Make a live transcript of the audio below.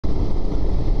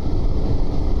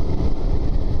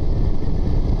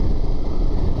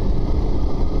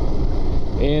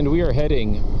And we are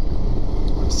heading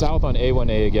south on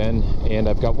A1A again, and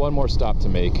I've got one more stop to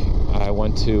make. I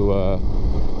want to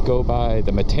go by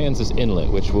the Matanzas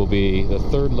Inlet, which will be the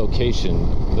third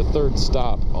location, the third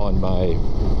stop on my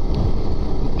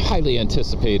highly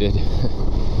anticipated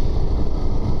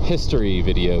history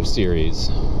video series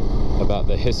about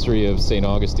the history of St.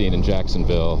 Augustine and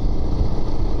Jacksonville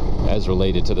as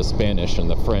related to the Spanish and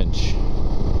the French.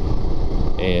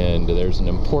 And there's an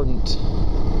important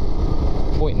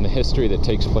point in the history that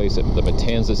takes place at the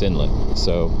Matanzas Inlet,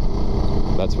 so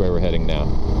that's where we're heading now.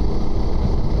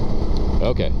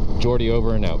 Okay, Jordy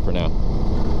over and out for now.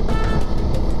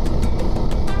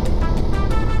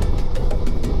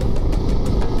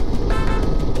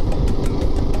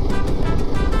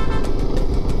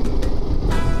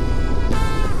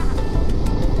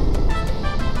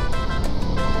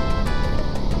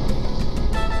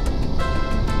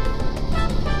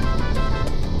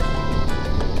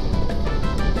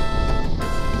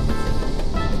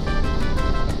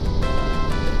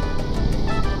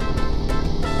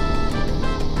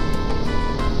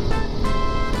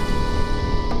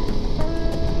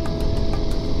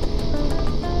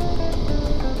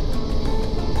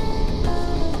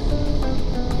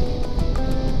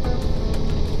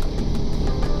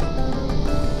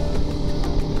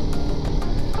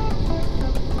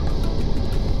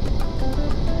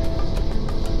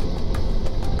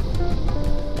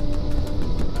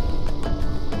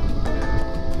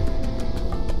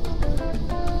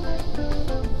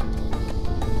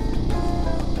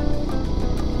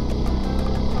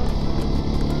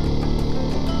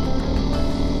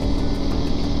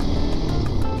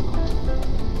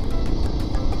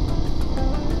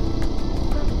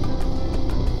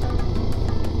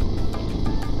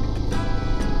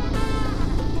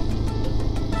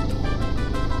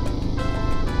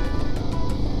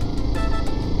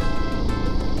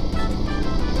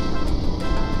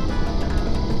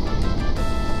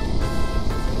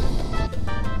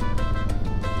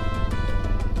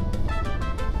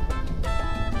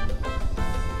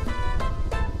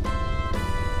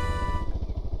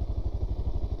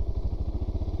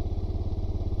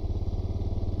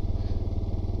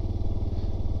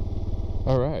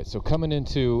 Alright, so coming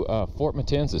into Fort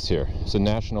Matanzas here. It's a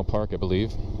national park, I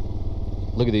believe.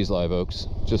 Look at these live oaks,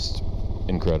 just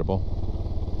incredible.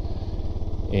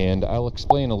 And I'll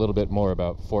explain a little bit more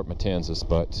about Fort Matanzas,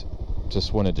 but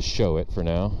just wanted to show it for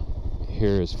now.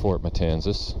 Here is Fort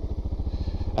Matanzas.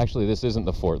 Actually, this isn't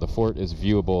the fort. The fort is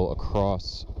viewable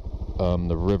across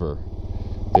the river,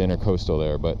 the intercoastal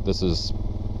there, but this is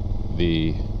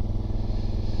the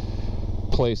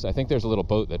place. I think there's a little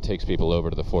boat that takes people over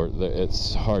to the fort.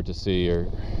 It's hard to see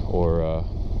or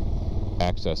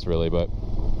access really, but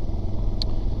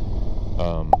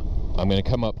I'm going to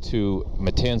come up to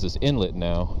Matanzas Inlet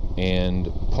now and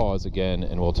pause again,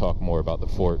 and we'll talk more about the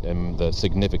fort and the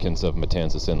significance of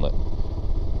Matanzas Inlet.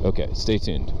 Okay, stay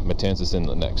tuned. Matanzas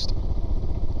Inlet next.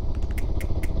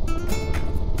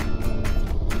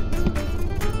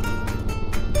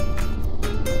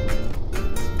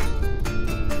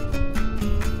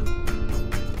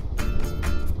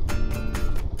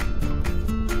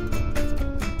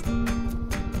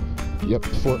 Yep,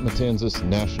 Fort Matanzas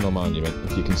National Monument,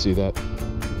 if you can see that.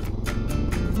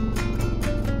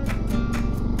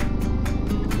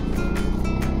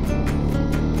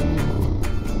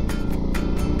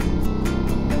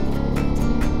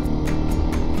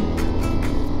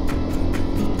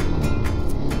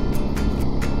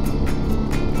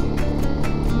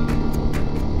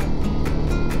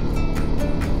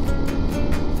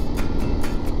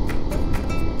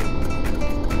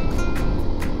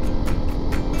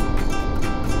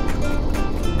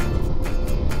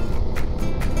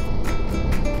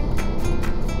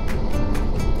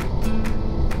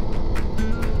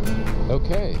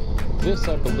 Okay, this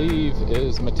I believe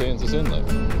is Matanzas Inlet.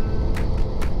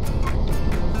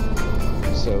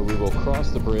 So we will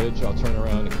cross the bridge, I'll turn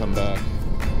around and come back.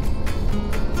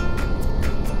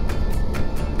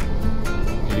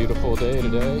 Beautiful day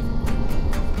today.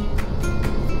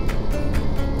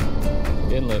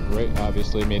 Inlet, right,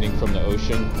 obviously meaning from the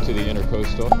ocean to the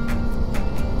intercoastal.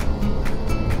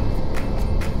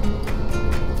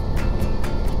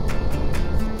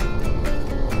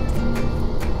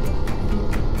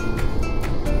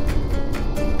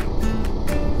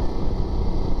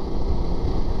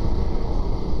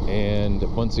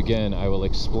 Once again, I will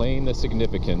explain the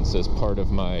significance as part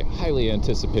of my highly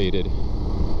anticipated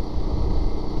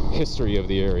history of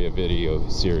the area video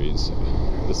series.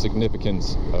 The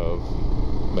significance of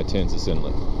Matanzas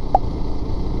Inlet.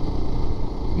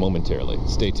 Momentarily.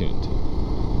 Stay tuned.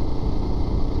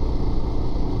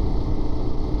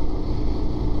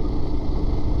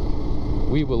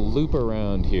 we will loop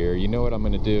around here. You know what I'm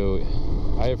going to do?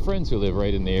 I have friends who live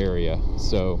right in the area,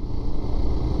 so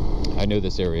I know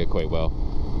this area quite well,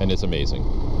 and it's amazing.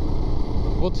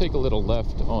 We'll take a little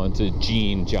left onto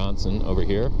Gene Johnson over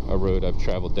here, a road I've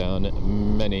traveled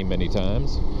down many, many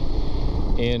times.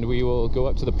 And we will go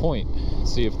up to the point,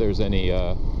 see if there's any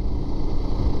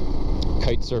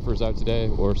kite surfers out today,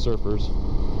 or surfers.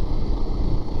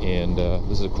 And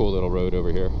this is a cool little road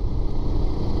over here.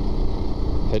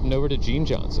 Heading over to Gene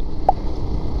Johnson.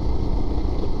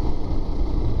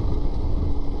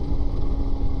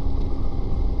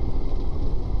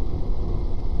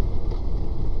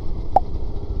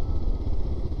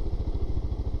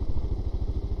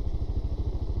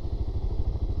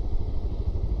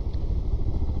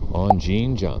 On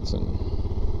Gene Johnson.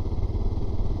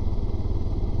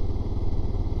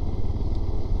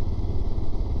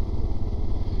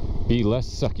 Be less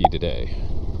sucky today.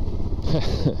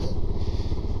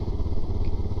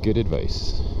 Good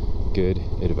advice. Good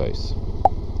advice.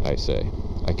 I say.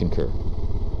 I concur.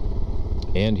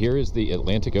 And here is the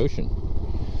Atlantic Ocean.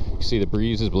 You see the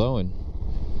breeze is blowing.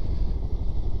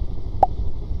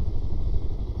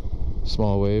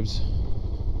 Small waves.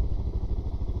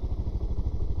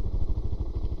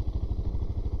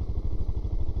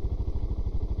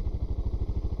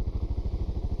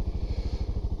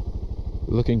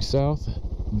 Looking south,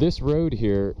 this road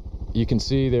here, you can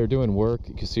see they're doing work.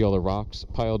 You can see all the rocks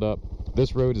piled up.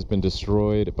 This road has been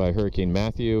destroyed by Hurricane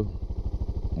Matthew,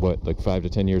 what, like 5 to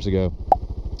 10 years ago?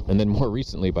 And then more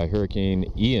recently by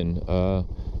Hurricane Ian,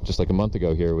 just like a month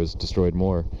ago here, was destroyed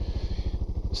more.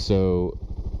 So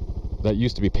that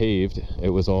used to be paved. It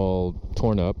was all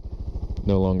torn up,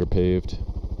 no longer paved.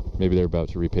 Maybe they're about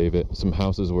to repave it. Some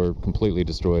houses were completely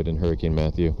destroyed in Hurricane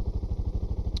Matthew.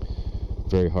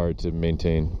 Very hard to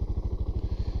maintain.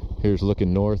 Here's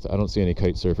looking north. I don't see any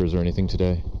kite surfers or anything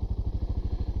today.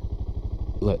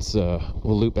 Let's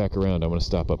we'll loop back around. I want to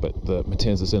stop up at the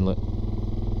Matanzas Inlet.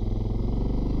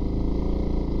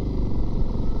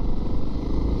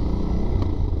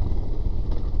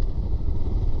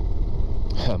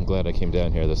 I'm glad I came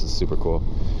down here. This is super cool.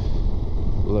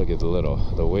 Look at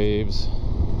the waves.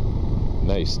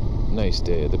 Nice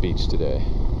day at the beach today.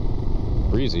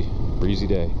 Breezy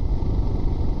day.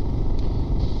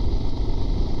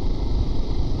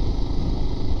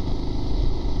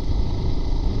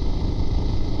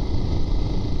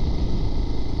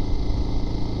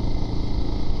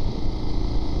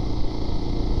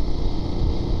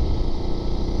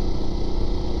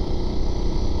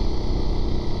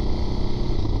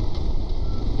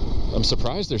 I'm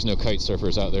surprised there's no kite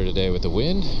surfers out there today with the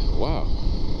wind. Wow.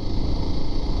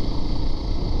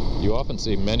 You often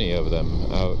see many of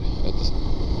them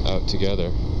out together.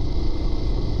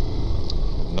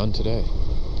 None today.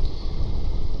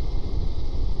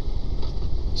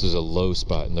 This is a low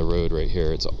spot in the road right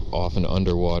here. It's often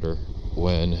underwater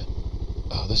when...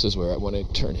 Oh, this is where I want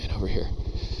to turn in over here.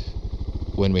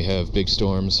 When we have big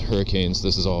storms, hurricanes,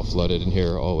 this is all flooded in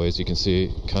here always. You can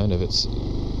see kind of it's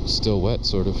still wet,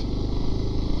 sort of.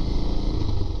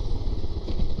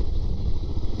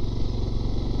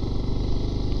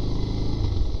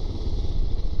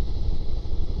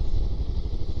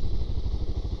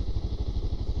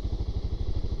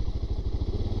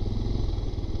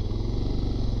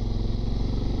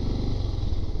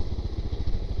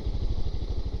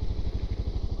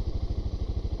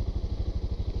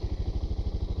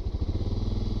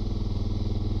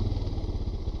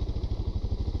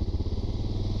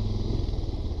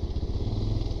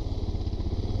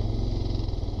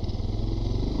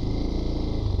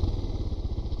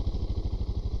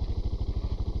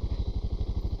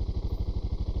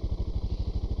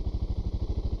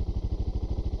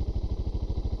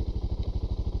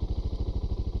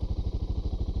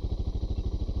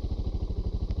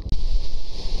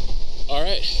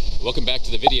 Alright, welcome back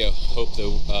to the video. Hope the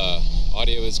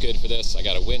audio is good for this. I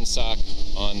got a wind sock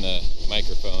on the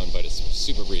microphone, but it's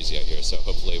super breezy out here, so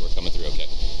hopefully we're coming through okay.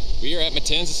 We are at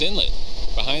Matanzas Inlet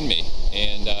behind me,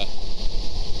 and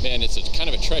man, it's a kind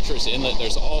of a treacherous inlet.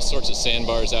 There's all sorts of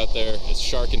sandbars out there. It's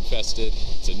shark infested.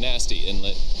 It's a nasty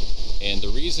inlet, and the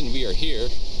reason we are here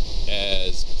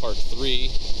as part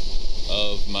 3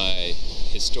 of my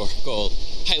historical,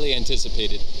 highly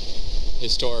anticipated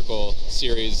historical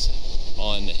series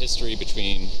on the history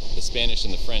between the Spanish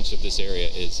and the French of this area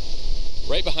is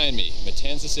right behind me.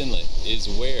 Matanzas Inlet is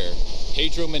where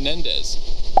Pedro Menendez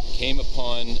came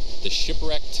upon the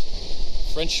shipwrecked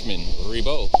Frenchman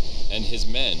Ribault and his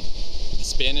men. The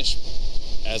Spanish,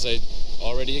 as I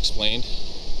already explained,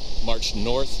 marched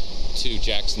north to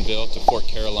Jacksonville, to Fort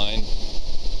Caroline,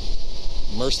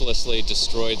 mercilessly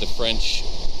destroyed the French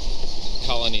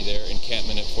colony there,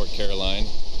 encampment at Fort Caroline,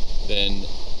 then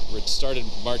started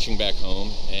marching back home,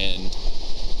 and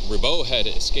Ribault had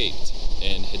escaped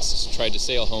and had tried to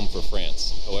sail home for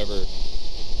France. However,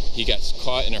 he got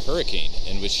caught in a hurricane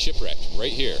and was shipwrecked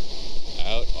right here,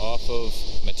 out off of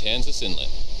Matanzas Inlet.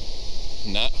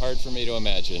 Not hard for me to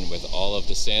imagine with all of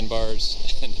the sandbars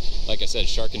and, like I said,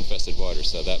 shark-infested water,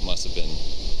 so that must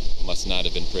not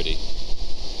have been pretty.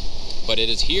 But it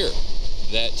is here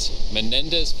that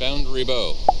Menendez found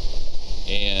Ribault,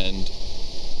 and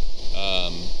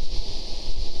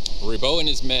Ribault and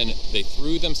his men, they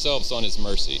threw themselves on his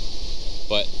mercy,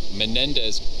 but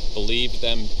Menendez believed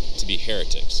them to be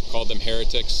heretics, called them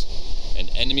heretics and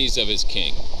enemies of his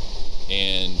king.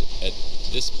 And at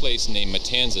this place named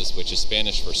Matanzas, which is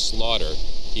Spanish for slaughter,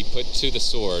 he put to the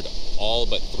sword all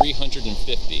but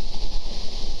 350,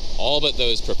 all but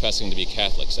those professing to be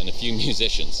Catholics, and a few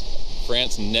musicians.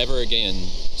 France never again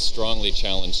strongly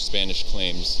challenged Spanish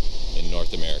claims in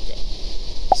North America.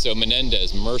 So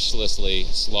Menendez mercilessly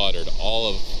slaughtered all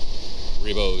of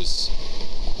Ribault's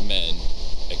men,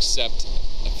 except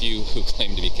a few who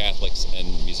claimed to be Catholics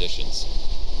and musicians.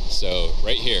 So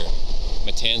right here,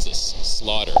 Matanzas,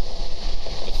 slaughter,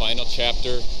 the final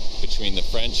chapter between the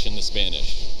French and the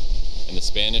Spanish. And the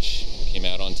Spanish came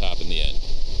out on top in the end.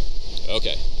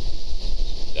 Okay,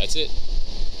 that's it.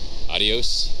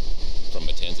 Adios from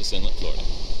Matanzas Inlet, Florida.